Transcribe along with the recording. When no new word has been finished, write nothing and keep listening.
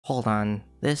Hold on,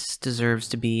 this deserves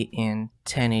to be in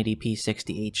 1080p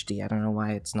 60 HD. I don't know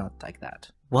why it's not like that.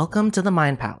 Welcome to the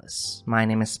Mind Palace. My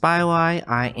name is Spywai.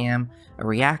 I am a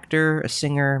reactor, a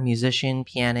singer, musician,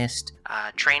 pianist,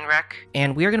 train wreck,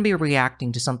 and we are going to be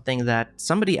reacting to something that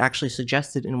somebody actually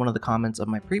suggested in one of the comments of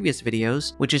my previous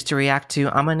videos, which is to react to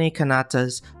Amane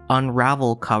Kanata's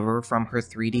Unravel cover from her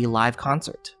 3D live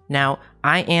concert. Now,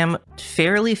 I am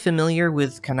fairly familiar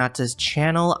with Kanata's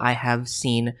channel. I have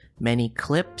seen many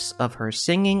clips of her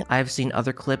singing. I've seen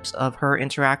other clips of her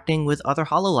interacting with other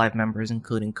Hololive members,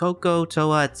 including Coco,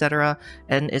 Toa, etc.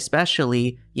 And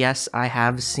especially, yes, I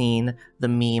have seen the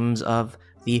memes of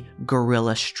the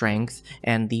gorilla strength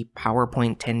and the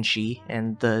PowerPoint Tenchi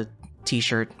and the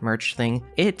t-shirt merch thing.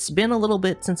 It's been a little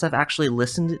bit since I've actually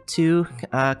listened to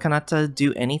Kanata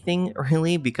do anything,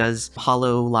 really, because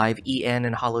Hololive EN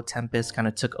and Holo Tempest kind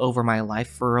of took over my life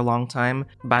for a long time.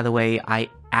 By the way, I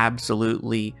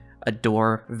absolutely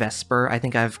adore Vesper. I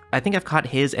think I've caught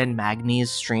his and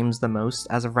Magni's streams the most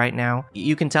as of right now.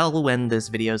 You can tell when this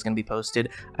video is going to be posted.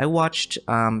 I watched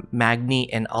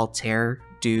Magni and Altair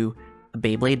do a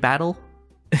Beyblade battle,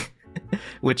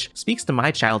 which speaks to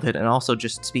my childhood and also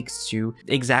just speaks to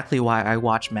exactly why I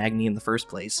watch Magni in the first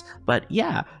place. But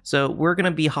yeah, so we're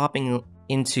gonna be hopping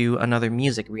into another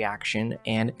music reaction,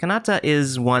 and Kanata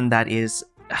is one that is,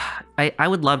 I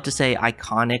would love to say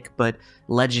iconic, but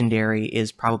legendary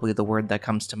is probably the word that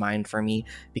comes to mind for me,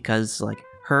 because like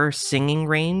her singing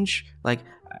range, like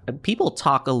people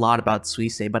talk a lot about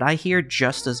Suisse, but I hear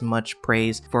just as much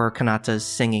praise for Kanata's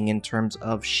singing in terms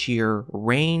of sheer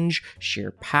range,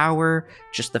 sheer power,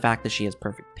 just the fact that she has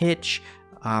perfect pitch.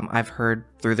 I've heard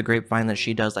through the grapevine that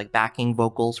she does like backing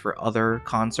vocals for other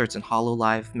concerts and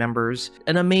Hololive members.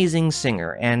 An amazing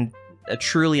singer, and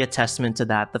truly a testament to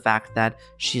that, the fact that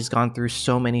she's gone through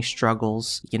so many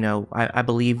struggles, you know, I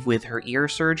believe with her ear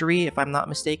surgery, if I'm not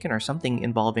mistaken, or something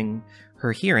involving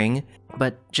her hearing,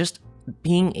 but just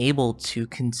being able to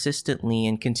consistently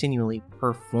and continually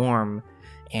perform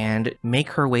and make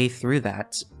her way through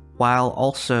that while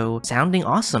also sounding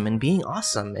awesome and being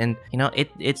awesome. And you know,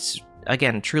 it's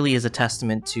again truly is a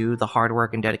testament to the hard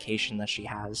work and dedication that she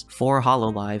has for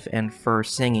Hololive and for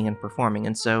singing and performing.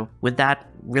 And so with that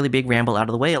really big ramble out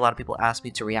of the way, a lot of people asked me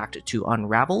to react to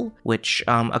Unravel, which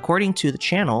according to the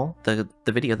channel, the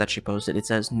video that she posted, it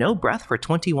says no breath for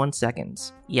 21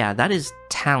 seconds. Yeah, that is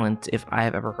talent if I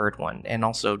have ever heard one, and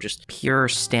also just pure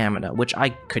stamina, which I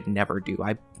could never do.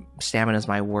 Stamina is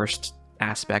my worst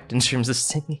aspect in terms of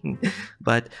singing.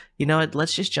 But you know what,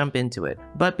 let's just jump into it.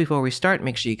 But before we start,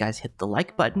 make sure you guys hit the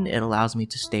like button. It allows me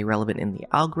to stay relevant in the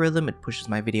algorithm, it pushes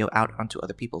my video out onto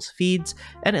other people's feeds,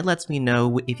 and it lets me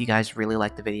know if you guys really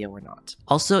like the video or not.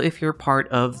 Also, if you're part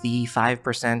of the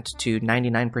 5% to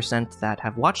 99% that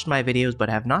have watched my videos but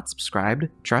have not subscribed,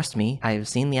 trust me, I have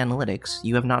seen the analytics,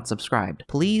 you have not subscribed.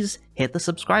 Please hit the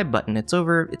subscribe button. It's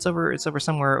over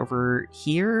somewhere over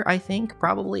here, I think,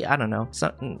 probably. I don't know.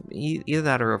 Either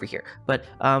that or over here. But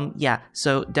yeah,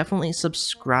 so definitely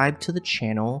subscribe to the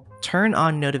channel. Turn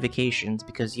on notifications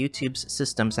because YouTube's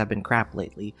systems have been crap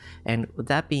lately. And with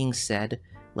that being said,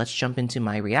 let's jump into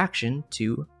my reaction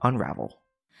to Unravel.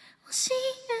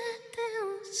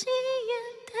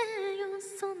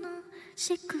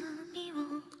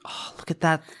 Oh, look at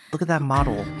that. Look at that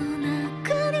model.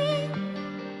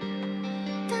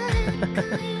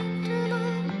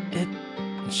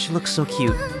 She looks so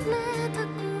cute.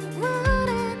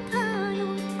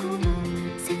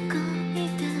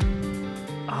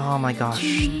 Oh my gosh,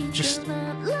 just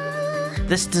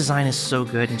this design is so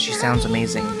good and she sounds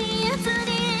amazing.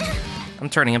 I'm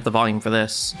turning up the volume for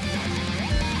this.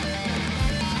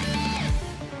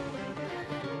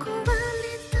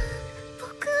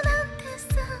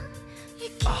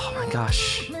 Oh my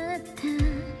gosh.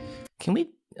 Can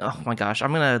we, oh my gosh,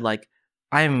 I'm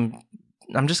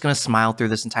just gonna smile through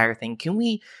this entire thing. Can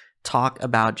we talk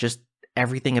about just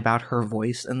everything about her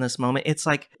voice in this moment? It's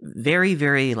like very,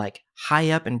 very like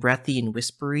high up and breathy and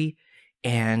whispery,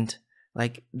 and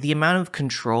like the amount of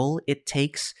control it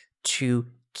takes to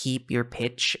keep your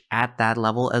pitch at that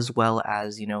level, as well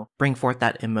as, you know, bring forth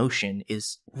that emotion,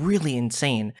 is really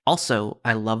insane. Also,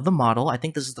 I love the model. I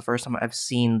think this is the first time I've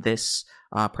seen this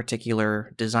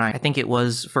particular design. I think it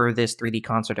was for this 3D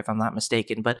concert, if I'm not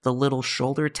mistaken, but the little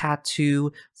shoulder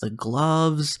tattoo, the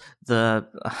gloves, the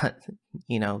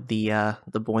you know, the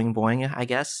boing boing, I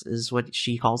guess is what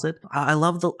she calls it. I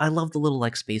love the little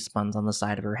like space buns on the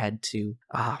side of her head too.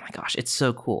 Oh my gosh, it's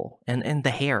so cool. And the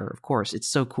hair, of course, it's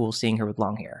so cool seeing her with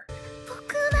long hair.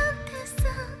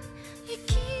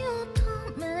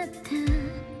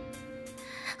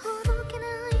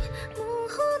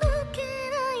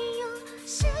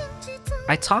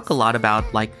 I talk a lot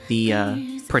about like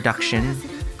the production.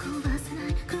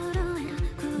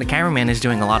 The cameraman is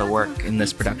doing a lot of work in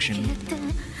this production.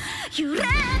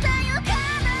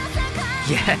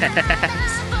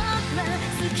 Yes!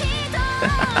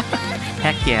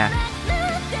 Heck yeah.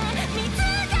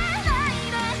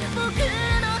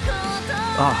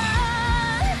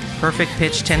 Oh, perfect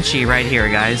pitch tenchi right here,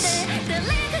 guys.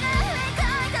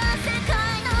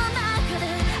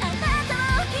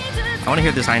 I want to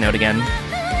hear this high note again.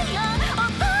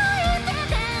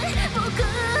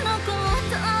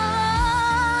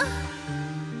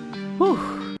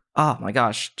 Whew. Oh my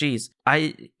gosh, jeez.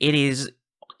 It is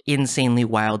insanely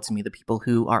wild to me, the people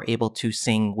who are able to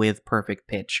sing with perfect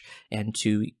pitch and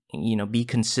to, you know, be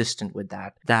consistent with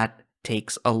that. That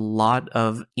takes a lot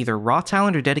of either raw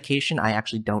talent or dedication. I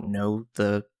actually don't know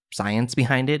the science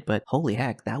behind it, but holy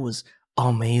heck, that was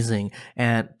amazing.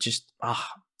 And just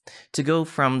to go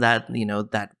from that, you know,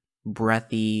 that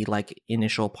breathy like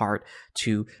initial part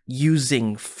to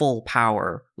using full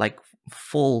power, like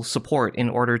full support in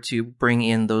order to bring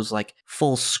in those like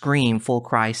full scream, full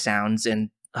cry sounds, and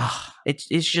it's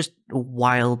just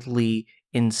wildly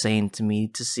insane to me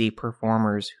to see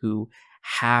performers who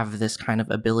have this kind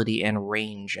of ability and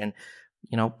range. And,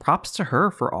 you know, props to her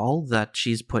for all that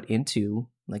she's put into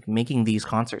like making these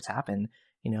concerts happen.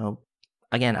 You know,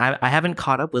 again, I haven't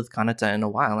caught up with Kanata in a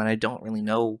while, and I don't really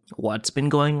know what's been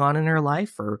going on in her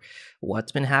life or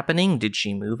what's been happening. Did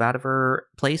she move out of her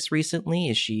place recently?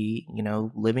 Is she, you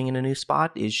know, living in a new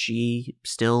spot? Is she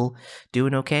still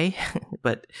doing okay?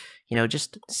 But, you know,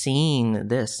 just seeing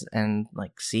this and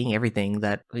like seeing everything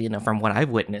that, you know, from what I've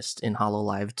witnessed in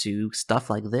Hololive to stuff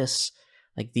like this,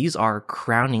 like these are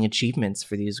crowning achievements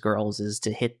for these girls, is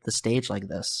to hit the stage like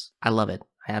this. I love it.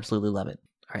 I absolutely love it.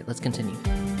 All right, let's continue.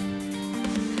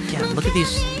 Yeah, look at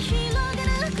these.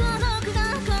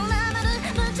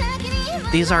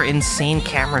 These are insane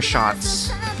camera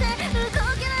shots.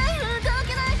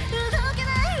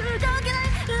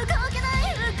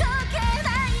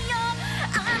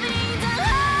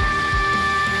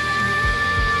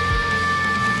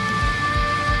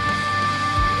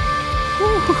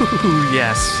 Ooh,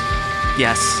 yes.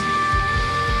 Yes.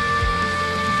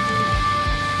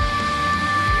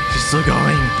 She's still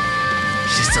going.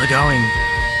 She's still going.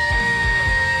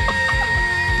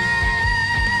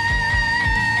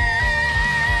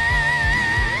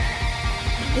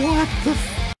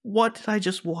 What did I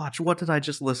just watch? What did I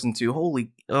just listen to?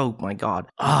 Holy, oh my god.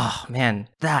 Oh man,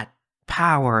 that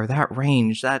power, that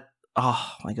range, that,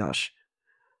 oh my gosh.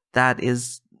 That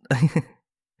is...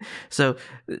 So,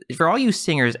 for all you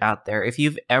singers out there, if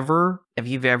you've ever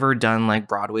done like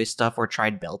Broadway stuff or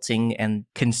tried belting and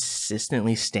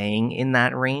consistently staying in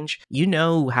that range, you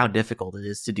know how difficult it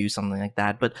is to do something like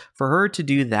that. But for her to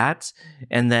do that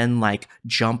and then like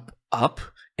jump up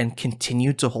and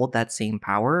continue to hold that same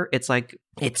power, it's like,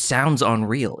 it sounds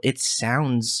unreal. It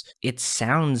sounds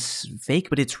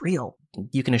fake, but it's real.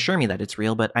 You can assure me that it's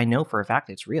real, but I know for a fact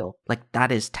it's real. Like,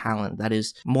 that is talent. That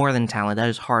is more than talent. That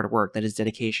is hard work. That is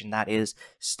dedication. That is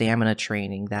stamina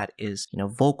training. That is, you know,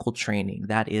 vocal training.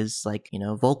 That is like, you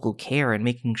know, vocal care and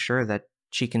making sure that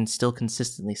she can still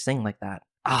consistently sing like that.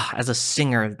 As a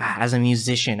singer, as a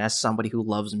musician, as somebody who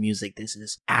loves music, this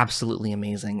is absolutely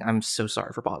amazing. I'm so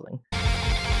sorry for pausing.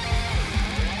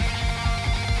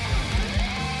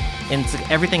 And it's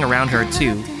everything around her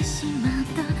too.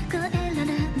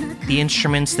 The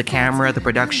instruments, the camera, the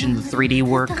production, the 3D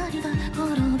work.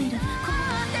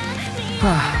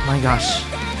 Oh my gosh.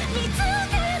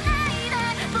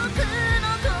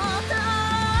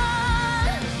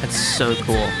 That's so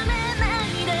cool.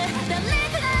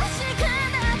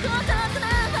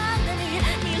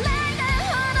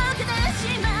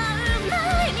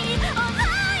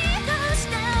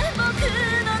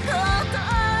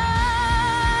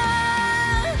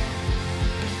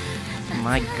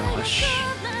 My gosh.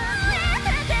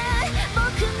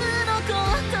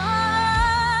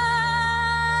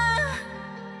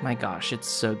 My gosh, it's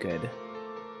so good.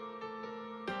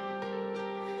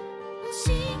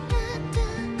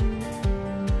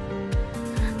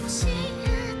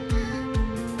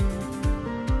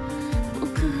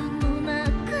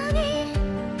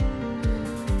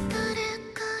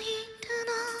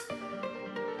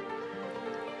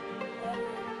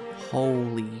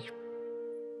 Holy.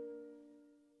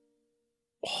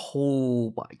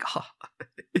 Oh my god.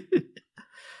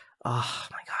 Oh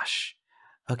my gosh.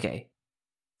 Okay.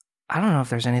 I don't know if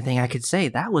there's anything I could say.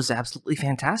 That was absolutely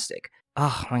fantastic.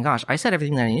 Oh my gosh. I said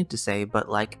everything that I needed to say, but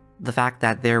like the fact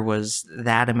that there was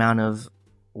that amount of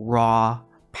raw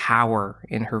power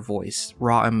in her voice,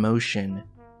 raw emotion,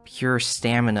 pure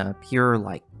stamina, pure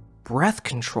like breath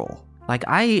control. Like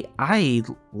I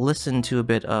listen to a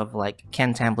bit of like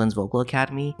Ken Tamblin's Vocal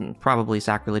Academy, probably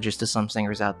sacrilegious to some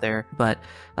singers out there, but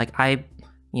like I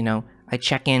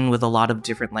check in with a lot of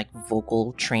different like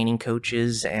vocal training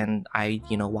coaches, and I,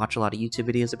 watch a lot of YouTube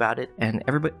videos about it, and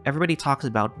everybody talks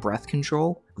about breath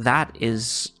control. That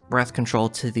is breath control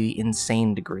to the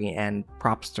insane degree, and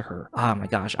props to her. Oh my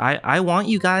gosh, I want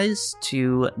you guys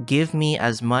to give me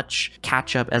as much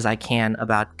catch up as I can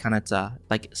about Kanata,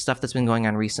 like stuff that's been going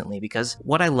on recently, because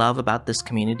what I love about this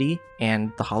community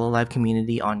and the Hololive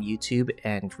community on YouTube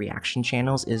and reaction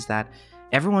channels is that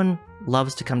everyone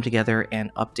loves to come together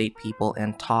and update people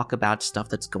and talk about stuff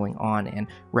that's going on and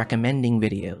recommending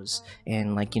videos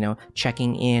and like,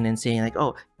 checking in and saying like,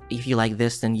 oh, if you like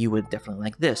this, then you would definitely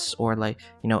like this, or like,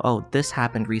 oh, this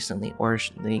happened recently, or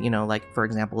like for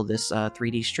example, this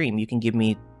 3D stream, you can give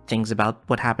me things about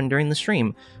what happened during the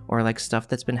stream, or like stuff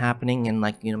that's been happening, and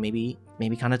like, maybe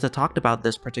Kanata talked about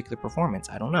this particular performance.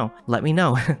 I don't know. Let me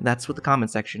know. That's what the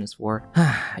comment section is for.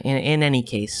 In any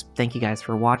case, thank you guys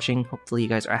for watching. Hopefully you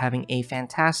guys are having a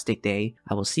fantastic day.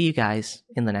 I will see you guys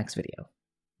in the next video.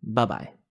 Bye-bye.